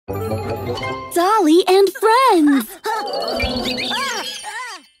Dolly and Friends!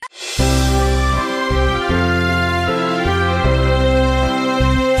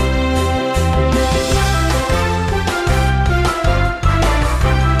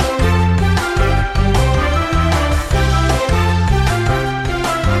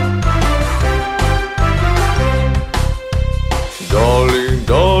 Dolly,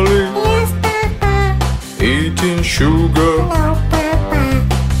 Dolly, Yes, Papa. eating sugar, No, Papa.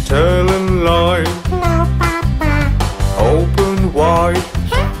 telling lie, No, Papa. open wide.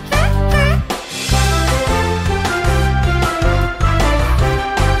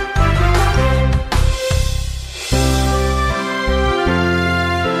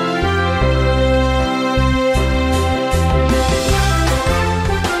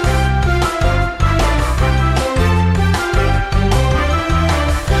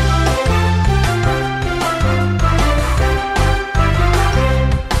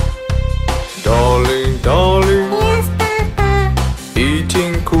 Dolly, Dolly, Yes, Papa.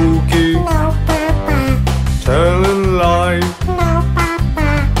 eating cookie, No, Papa. telling lie, No, Papa.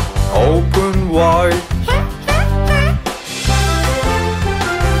 open wide.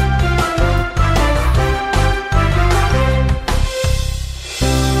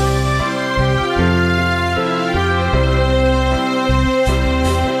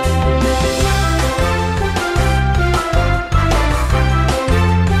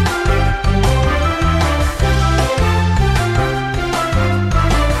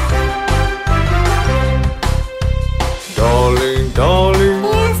 Dolly, Dolly,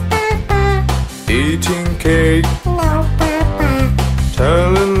 Yes, Papa. eating cake, No, Papa.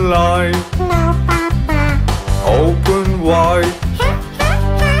 telling lie, No, Papa. open wide.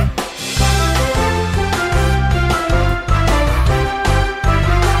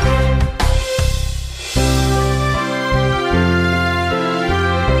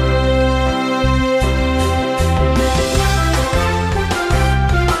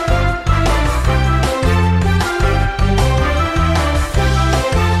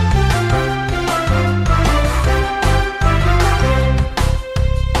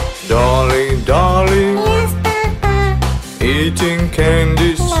 Dolly, Dolly, Yes, Papa. eating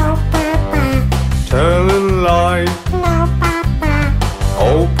candies, No, Papa. telling lie, No, Papa.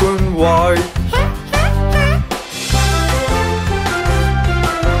 open wide.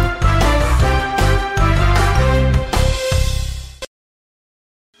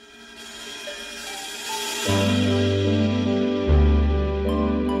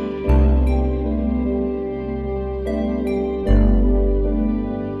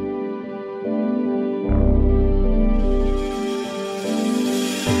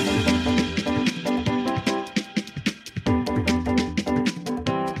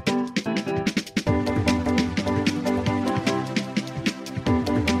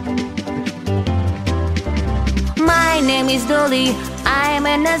 My name is Dolly. I'm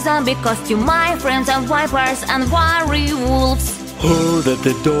in a zombie costume. My friends are vipers and werewolves. Hold at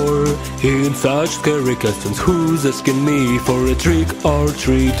the door in such scary costumes. Who's asking me for a trick or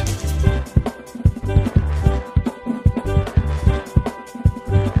treat?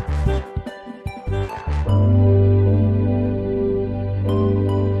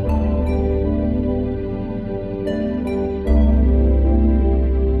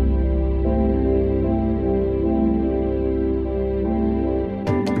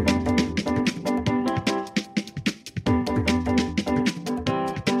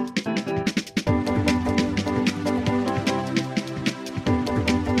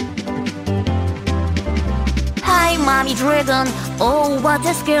 Hi, Mommy Dragon. Oh, what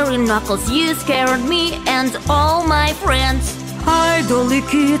a scary knuckles. You scared me and all my friends. Hi, Dolly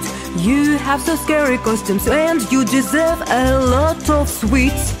Kids. You have so scary costumes and you deserve a lot of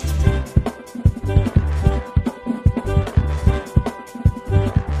sweets.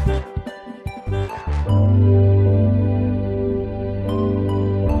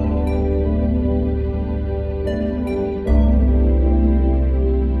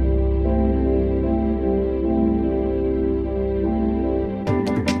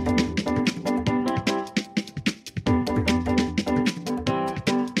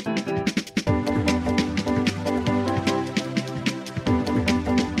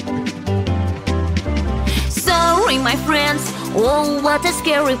 Sorry, my friends. Oh, what a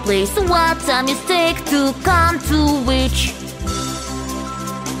scary place. What a mistake to come to which.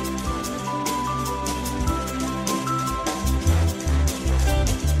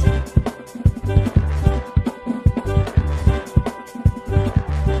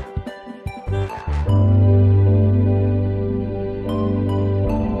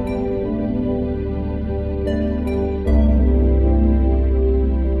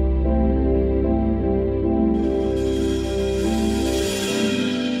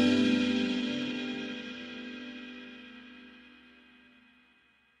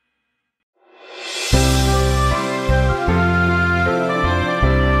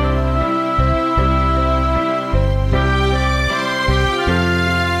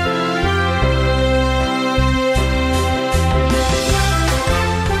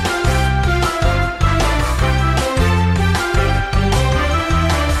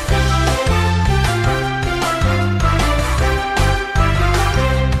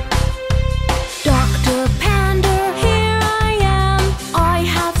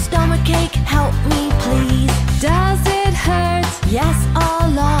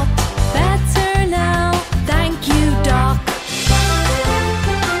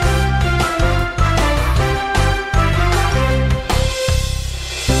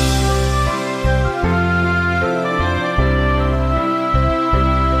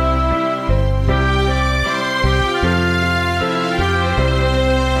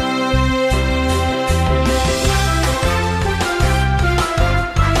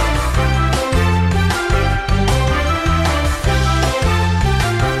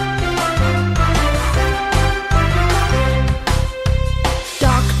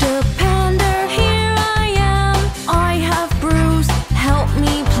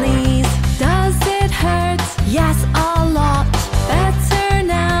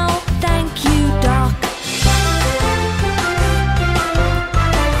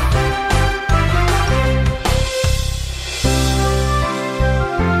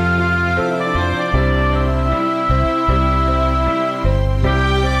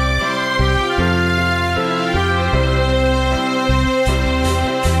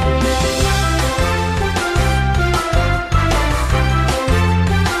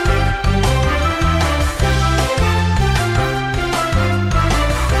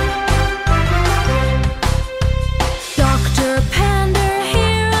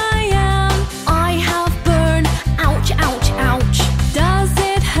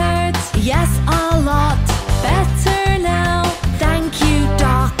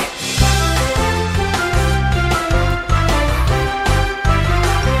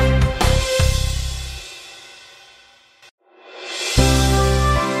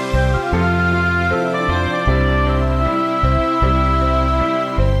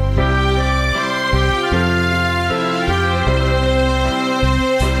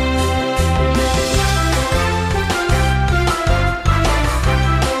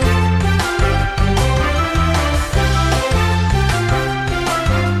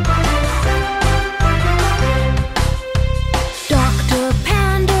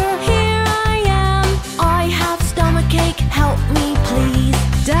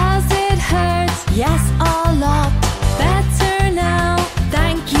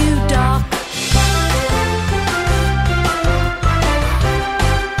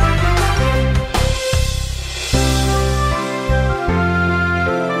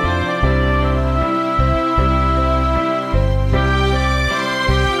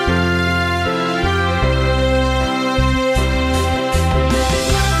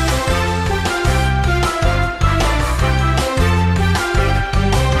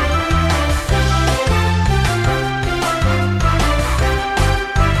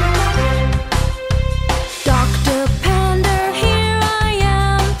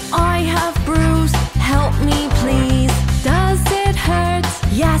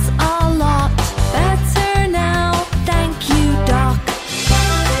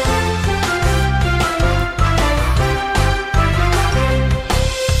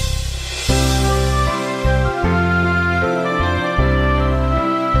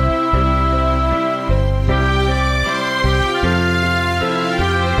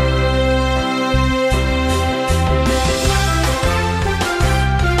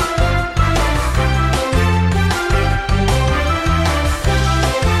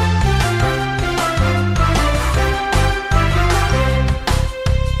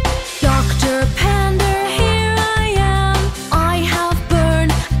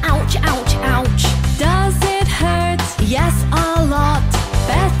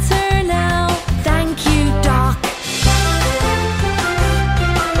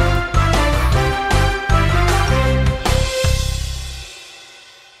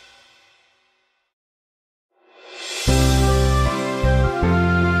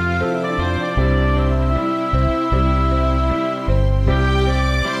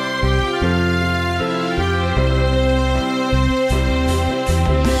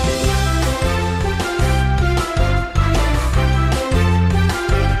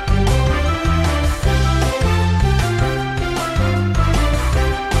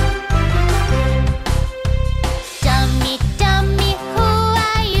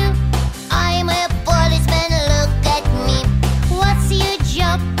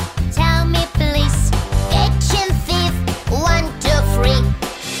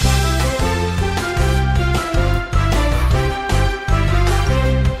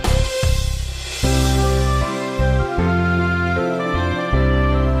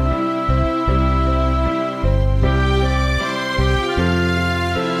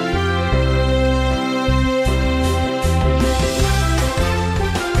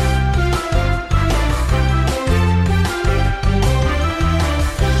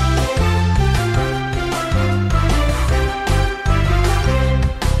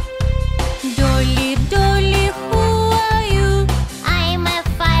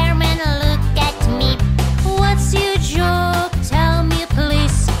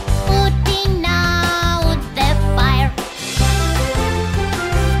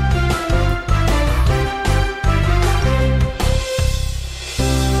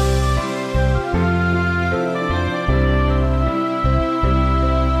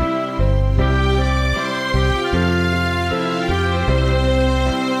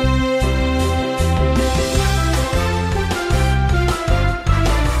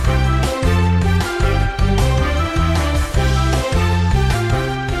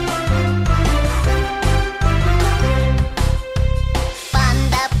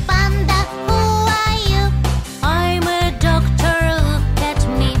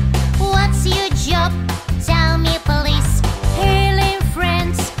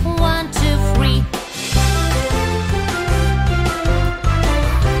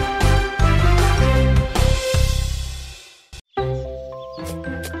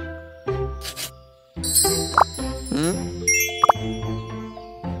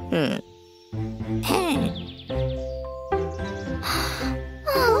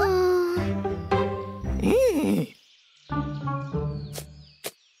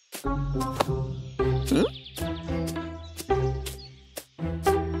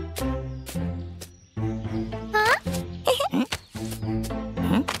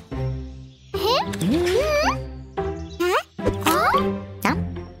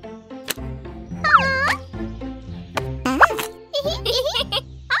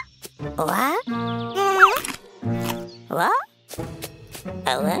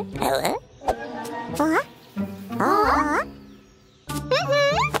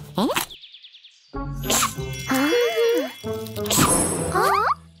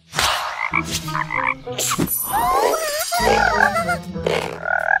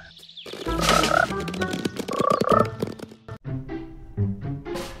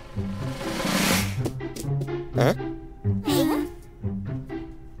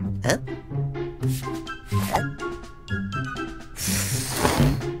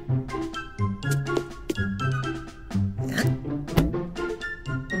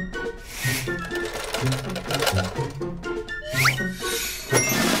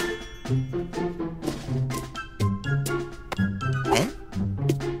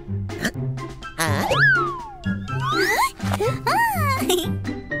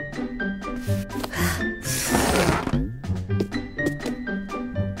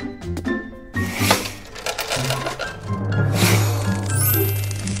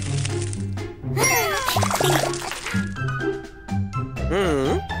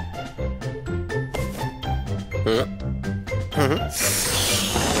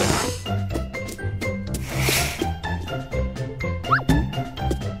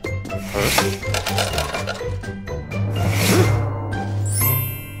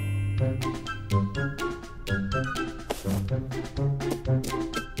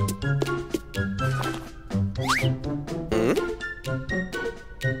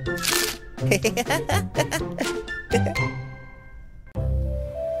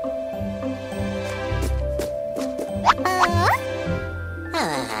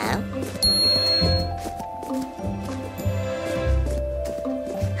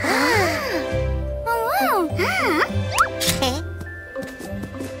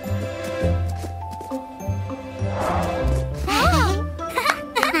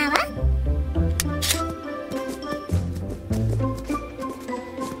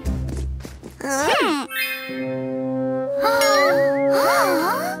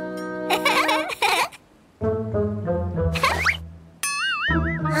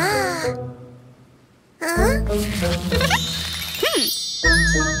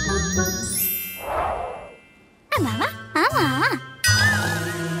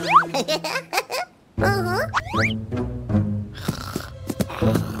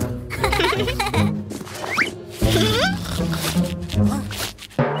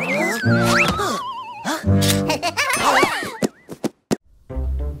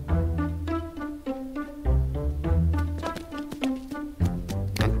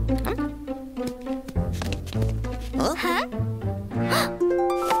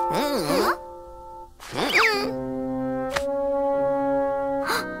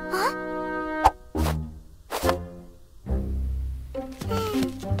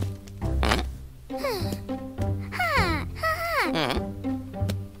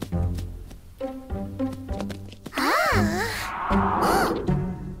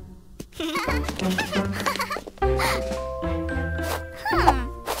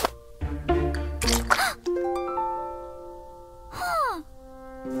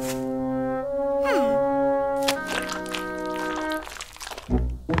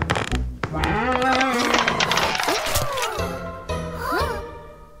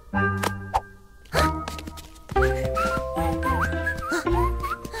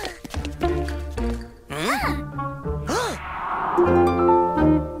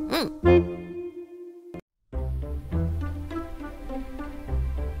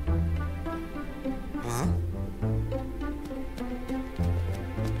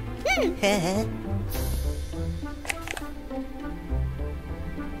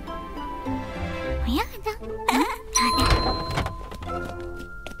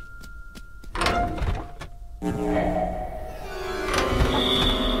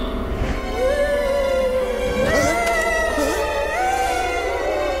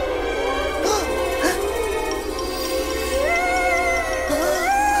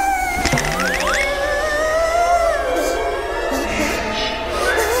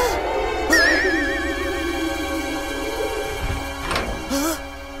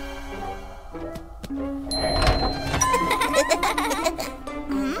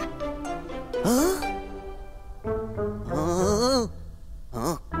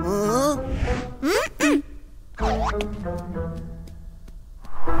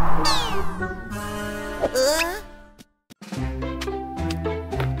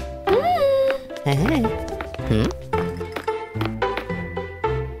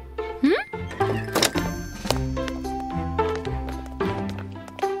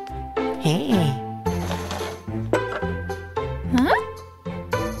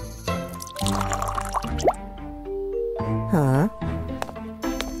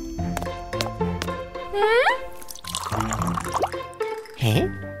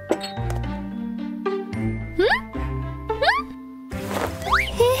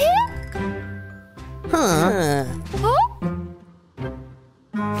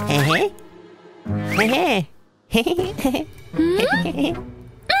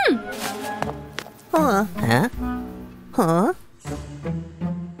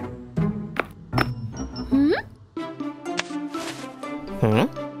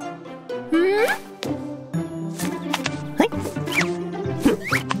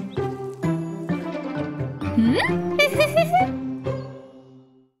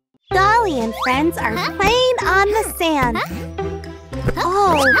 Dolly and friends are playing on the sand.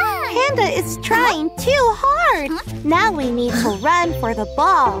 Oh, Panda is trying too hard. Now we need to run for the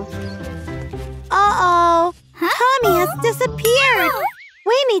ball. Uh-oh, Tommy has disappeared.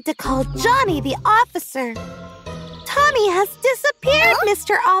 We need to call Johnny the officer. Tommy has disappeared,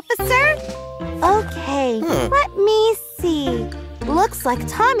 Mr. Officer. Okay, let me see. Looks like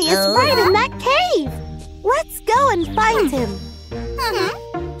Tommy is right in that cave. Let's go and find him.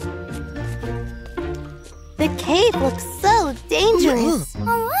 The cave looks so dangerous.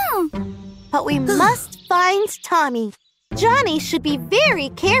 But we must find Tommy. Johnny should be very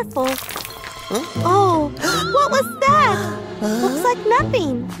careful. Oh, what was that? Looks like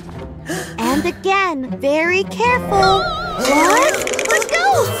nothing. And again, very careful. What? A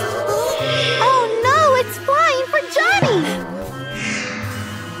ghost! Oh no, it's flying for Johnny!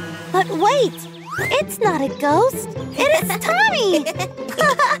 But wait, it's not a ghost. It is Tommy!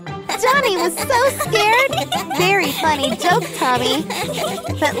 Johnny was so scared. Very funny joke, Tommy.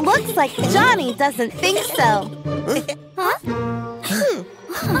 But looks like Johnny doesn't think so.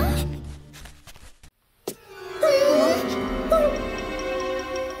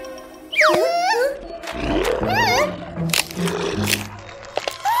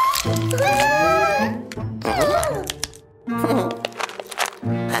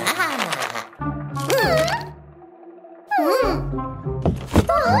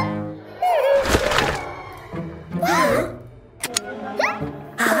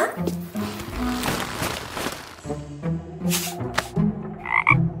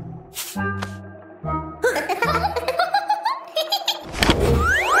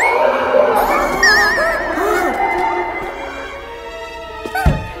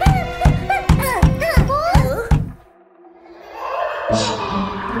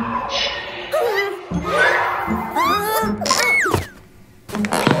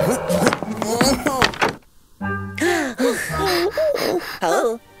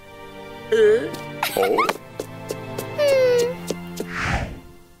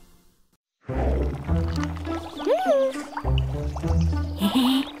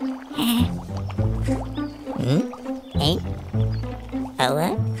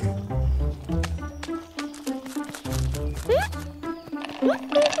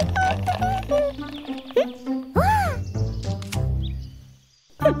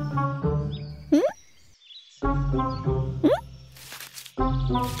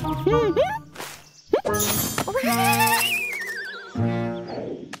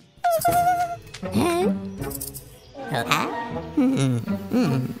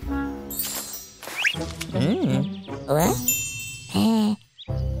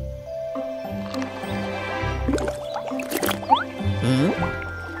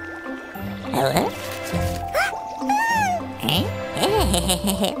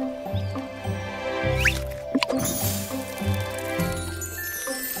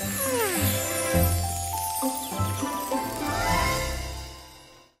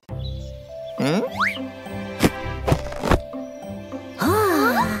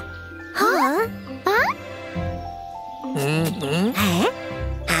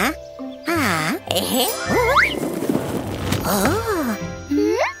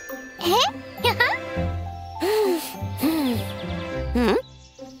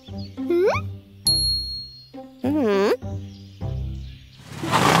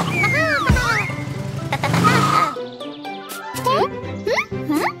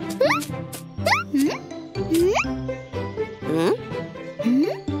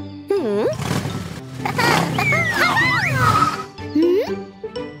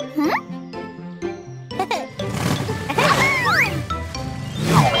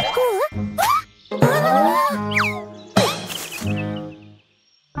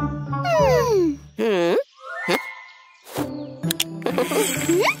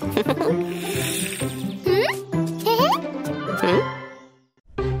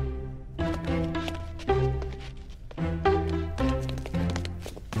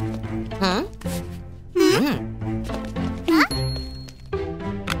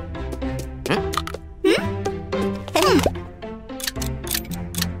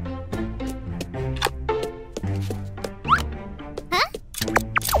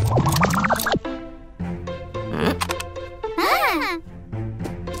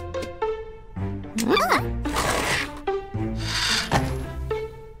 Huh?